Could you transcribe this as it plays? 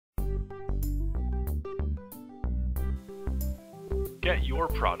Get your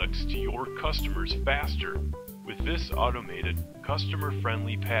products to your customers faster with this automated,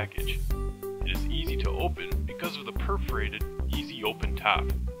 customer-friendly package. It is easy to open because of the perforated, easy open top.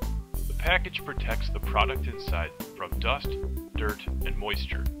 The package protects the product inside from dust, dirt, and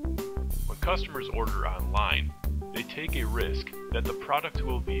moisture. When customers order online, they take a risk that the product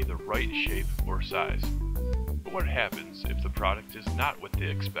will be the right shape or size. But what happens if the product is not what they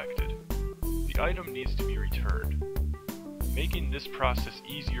expected? The item needs to be returned. Making this process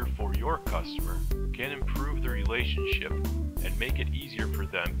easier for your customer can improve the relationship and make it easier for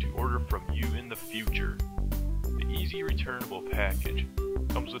them to order from you in the future. The EZ Returnable Package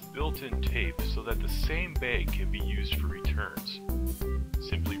comes with built-in tape so that the same bag can be used for returns.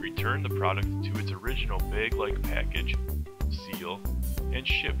 Simply return the product to its original bag-like package, seal, and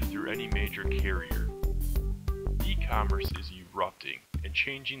ship through any major carrier. E-commerce is erupting and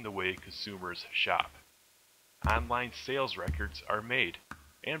changing the way consumers shop. Online sales records are made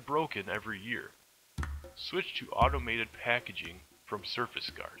and broken every year. Switch to automated packaging from Surface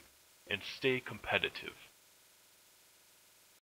Guard and stay competitive.